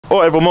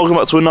Alright everyone, welcome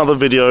back to another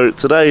video.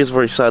 Today is a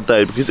very sad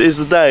day because it is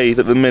the day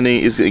that the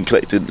Mini is getting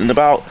collected. In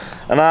about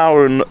an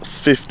hour and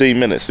 15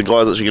 minutes, the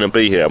guy's actually going to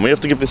be here, and we have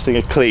to give this thing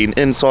a clean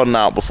inside and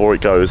out before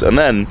it goes. And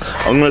then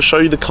I'm going to show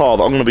you the car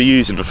that I'm going to be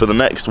using for the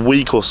next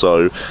week or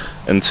so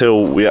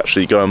until we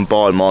actually go and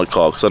buy my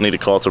car, because I need a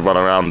car to run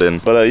around in.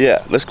 But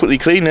yeah, let's quickly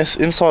clean this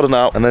inside and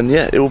out, and then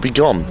yeah, it will be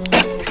gone.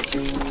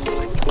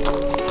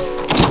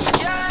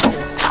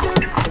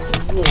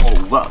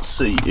 Whoa, that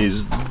seat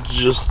is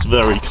just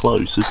very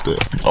close, isn't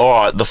it?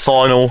 Alright, the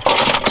final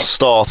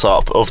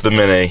startup of the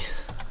Mini.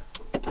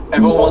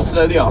 Everyone wants to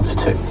know the answer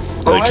to.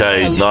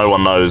 Okay, no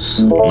one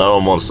knows. No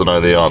one wants to know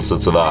the answer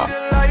to that.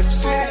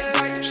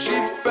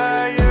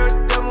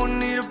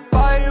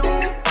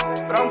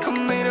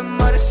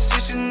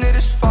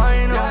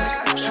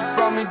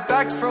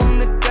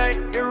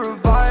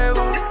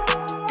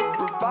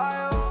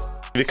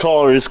 The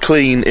car is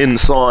clean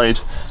inside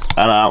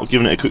and out,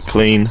 giving it a quick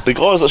clean. The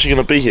guy's actually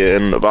going to be here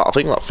in about, I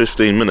think, like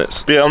 15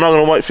 minutes. But yeah, I'm not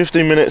going to wait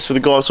 15 minutes for the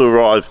guys to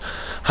arrive,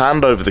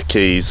 hand over the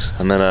keys,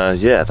 and then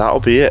yeah,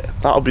 that'll be it.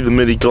 That'll be the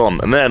Mini gone,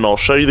 and then I'll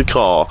show you the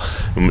car,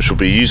 which we'll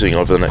be using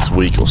over the next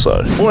week or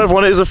so. Well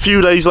everyone, it is a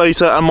few days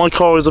later and my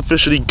car is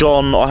officially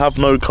gone. I have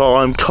no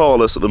car, I'm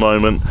carless at the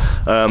moment.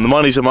 The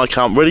money's in my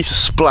account, ready to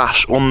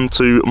splash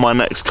onto my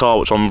next car,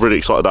 which I'm really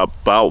excited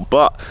about,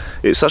 but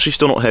it's actually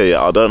still not here yet.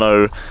 I don't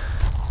know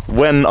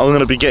when I'm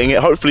going to be getting it.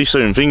 Hopefully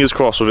soon, fingers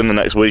crossed, within the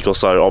next week or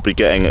so I'll be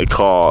getting a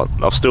car.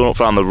 I've still not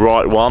found the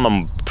right one.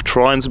 I'm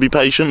trying to be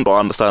patient, but I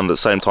understand at the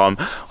same time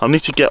I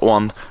need to get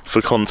one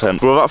for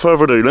content. But without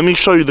further ado, let me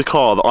show you the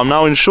car that I'm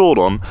now insured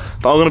on,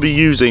 that I'm going to be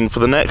using for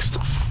the next,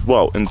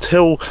 well,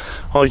 until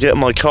I get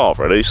my car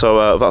ready.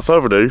 So without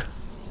further ado,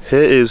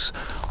 here is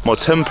my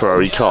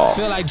temporary car.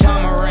 Feel like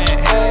John Morant,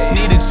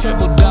 need a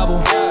triple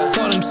double.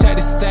 Told him check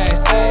the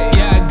stats,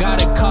 yeah, I got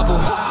a couple.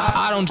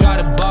 I don't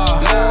drive the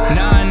ball,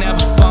 nah, I never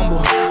fumble.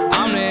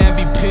 I'm the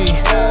MVP,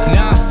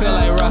 now I feel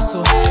like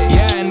Russell.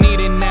 Yeah, I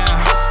need it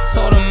now,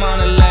 told him on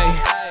the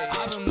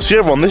lay. So yeah,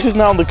 everyone, this is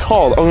now the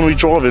car that I'm going to be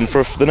driving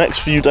for the next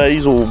few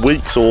days or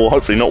weeks, or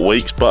hopefully not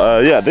weeks,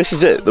 but yeah, this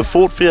is it, the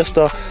Ford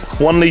Fiesta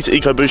 1 litre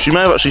EcoBoost. You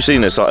may have actually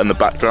seen this in the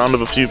background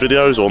of a few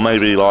videos, or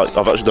maybe like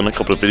I've actually done a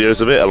couple of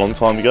videos of it a long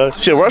time ago.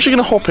 So yeah, we're actually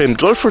going to hop in,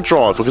 go for a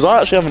drive, because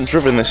I actually haven't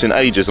driven this in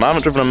ages, and I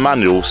haven't driven a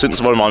manual since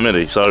I've owned my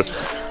Mini, so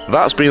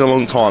that's been a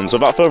long time. So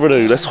without further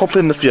ado, let's hop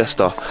in the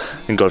Fiesta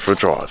and go for a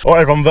drive.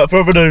 Alright everyone, without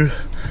further ado,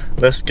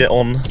 let's get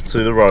on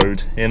to the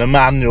road in a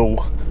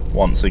manual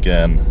once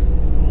again.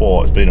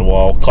 Oh, it's been a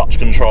while. Clutch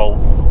control.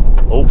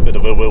 Oh, bit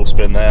of a wheel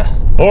spin there.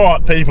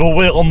 Alright people,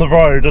 we're on the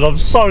road and I'm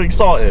so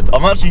excited.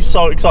 I'm actually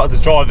so excited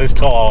to drive this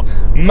car.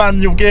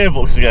 Manual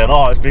gearbox again.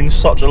 Oh, it's been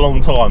such a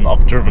long time that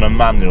I've driven a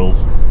manual.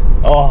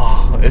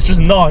 Oh, it's just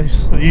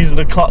nice using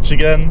the clutch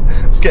again.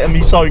 It's getting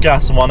me so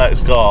gassed on my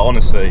next car,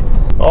 honestly.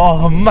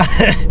 Oh man,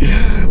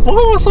 why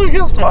am I so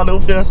gassed about a little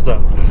Fiesta?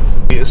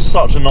 It's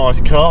such a nice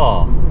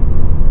car.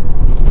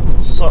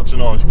 Such a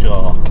nice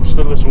car. Just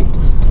a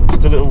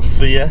little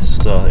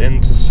Fiesta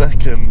into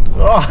second.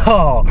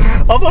 Oh,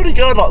 I'm only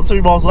going like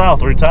 2 miles an hour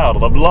through town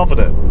and I'm loving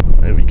it.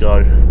 Here we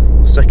go.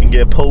 Second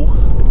gear pull.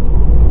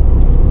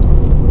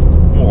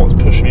 Oh,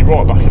 it's pushing me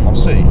right back in my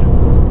seat.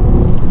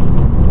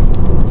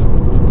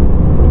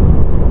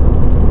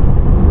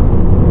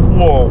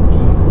 Whoa.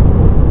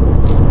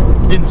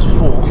 Into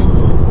fourth.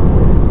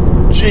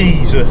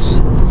 Jesus.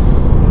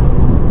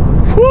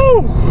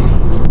 Whew.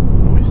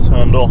 It's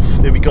turned off.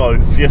 Here we go.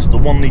 Fiesta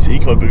 1 litre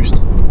EcoBoost.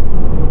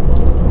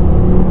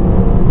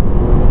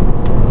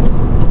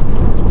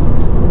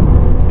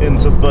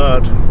 Into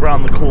third,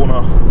 round the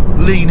corner,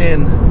 lean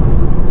in,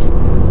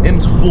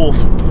 into fourth,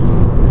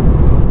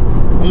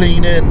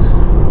 lean in.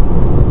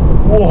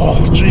 Whoa,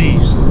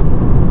 jeez.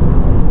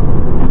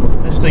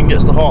 This thing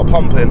gets the heart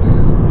pumping.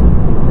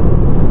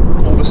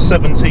 All the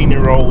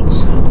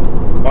 17-year-olds,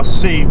 I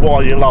see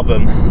why you love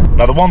them.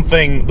 Now the one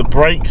thing, the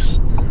brakes,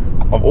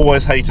 I've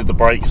always hated the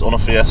brakes on a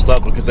Fiesta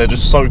because they're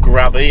just so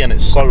grabby and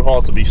it's so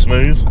hard to be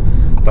smooth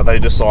that they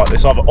just like,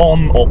 it's either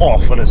on or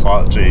off and it's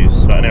like, geez.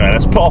 But anyway,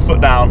 let's put our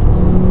foot down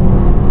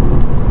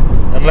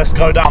and let's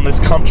go down this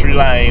country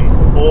lane.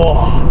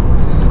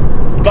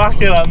 Oh,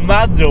 back in a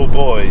manual,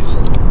 boys.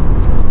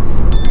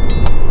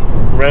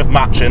 Rev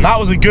matching, that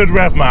was a good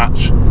rev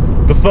match.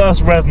 The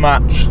first rev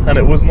match, and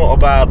it was not a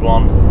bad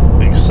one.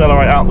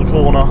 Accelerate out the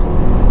corner.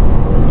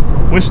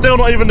 We're still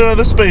not even doing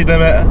the speed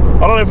limit. I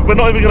don't know if we're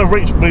not even going to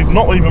reach. We've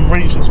not even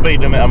reached the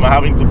speed limit, and we're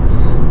having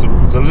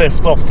to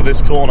lift off for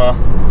this corner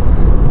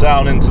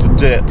down into the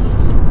dip.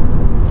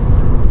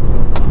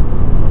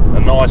 A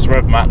nice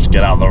rev match.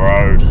 Get out of the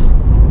road.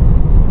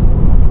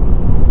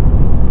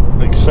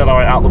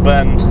 Accelerate out the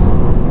bend.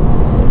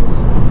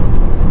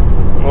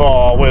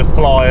 Oh, we're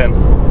flying.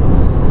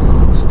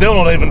 Still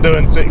not even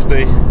doing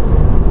 60.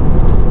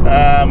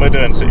 We're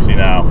doing 60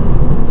 now.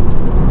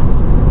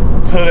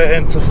 Put it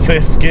into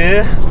 5th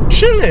gear.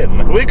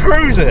 Chilling. We're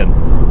cruising.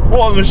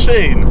 What a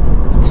machine.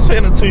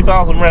 Sitting at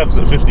 2,000 revs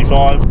at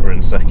 55. We're in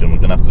 2nd. We're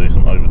going to have to do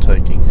some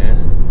overtaking here.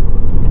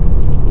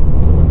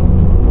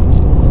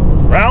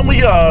 Round we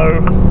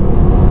go.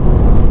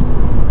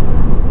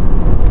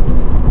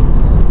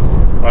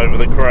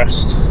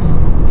 crest.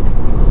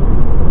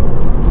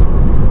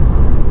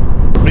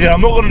 But yeah,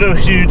 I'm not going to do a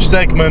huge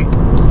segment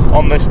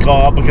on this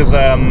car because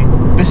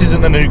this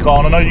isn't the new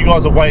car, and I know you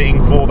guys are waiting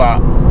for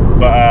that.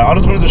 But I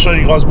just wanted to show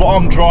you guys what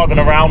I'm driving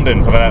around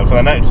in for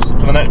the next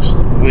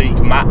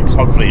week max.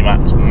 Hopefully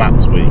max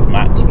week.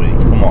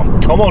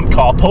 Come on,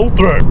 car, pull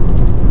through.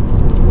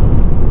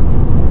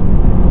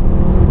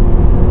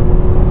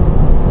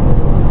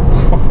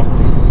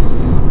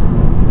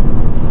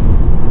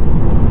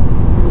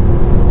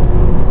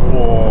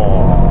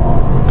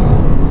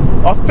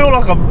 I feel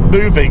like I'm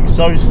moving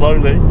so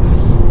slowly.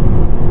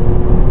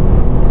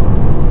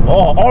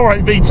 Oh,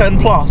 R8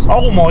 V10 Plus.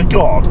 Oh my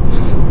god.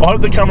 I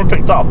hope the camera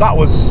picked up. That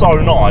was so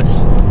nice.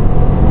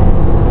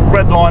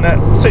 Redline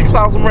it.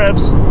 6,000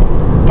 revs.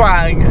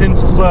 Bang.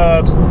 Into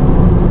third.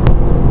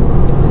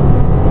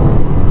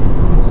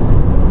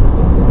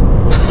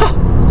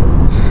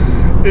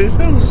 It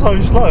feels so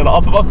slow. Like, I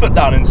put my foot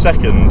down in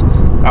second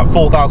at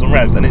 4,000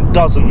 revs and it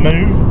doesn't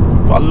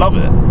move. But I love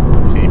it.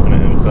 Keeping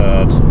it in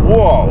third.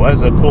 Whoa,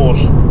 there's a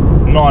Porsche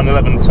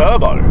 911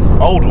 Turbo.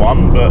 Old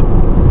one, but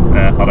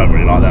yeah, I don't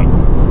really like them,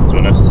 to be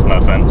honest, no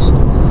offence.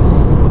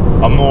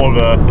 I'm more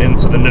of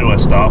into the newer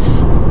stuff,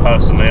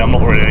 personally. I'm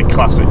not really a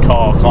classic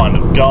car kind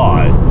of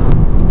guy.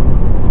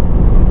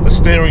 The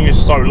steering is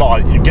so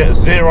light, you get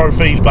zero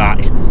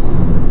feedback.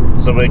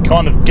 So we're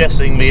kind of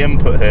guessing the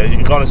input here. You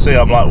can kind of see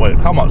I'm like, wait,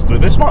 how much? Do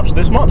this much?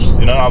 This much?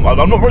 You know, I'm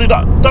not really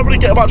don't really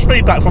get much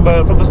feedback from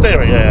the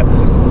steering here.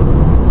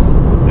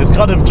 It's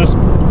kind of just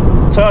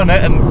turn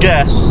it and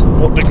guess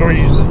what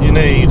degrees you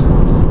need.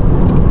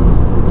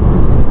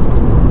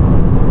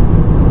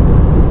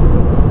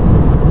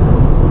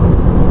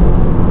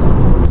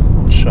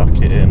 Chuck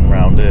it in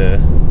round here.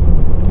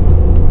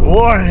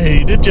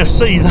 Wait, did you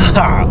see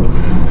that?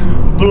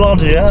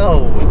 Bloody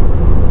hell.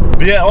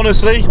 But yeah,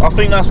 honestly, I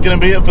think that's going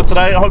to be it for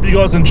today. I hope you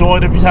guys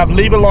enjoyed. If you have,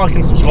 leave a like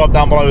and subscribe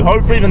down below.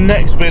 Hopefully the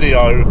next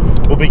video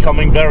will be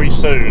coming very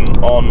soon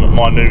on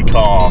my new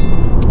car.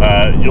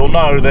 You'll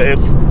know that if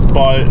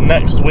by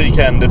next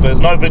weekend, if there's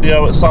no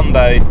video at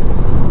Sunday,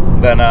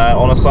 then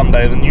on a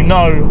Sunday, then you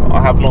know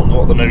I have not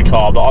got the new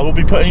car. But I will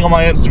be putting on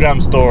my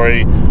Instagram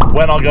story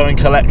when I go and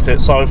collect it.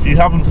 So if you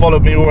haven't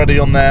followed me already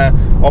on there,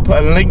 I'll put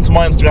a link to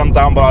my Instagram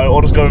down below,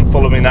 or just go and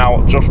follow me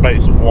now,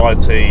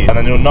 joshbatesYT, and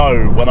then you'll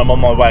know when I'm on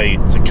my way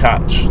to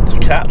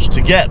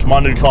get my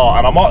new car.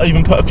 And I might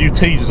even put a few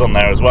teasers on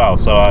there as well.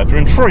 So if you're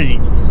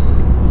intrigued,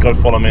 go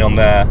follow me on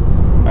there.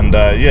 And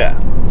yeah,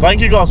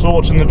 thank you guys for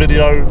watching the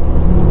video.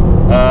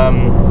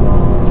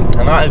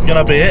 And that is going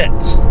to be it.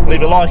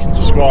 Leave a like and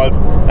subscribe,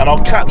 and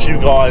I'll catch you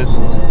guys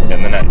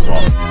in the next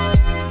one.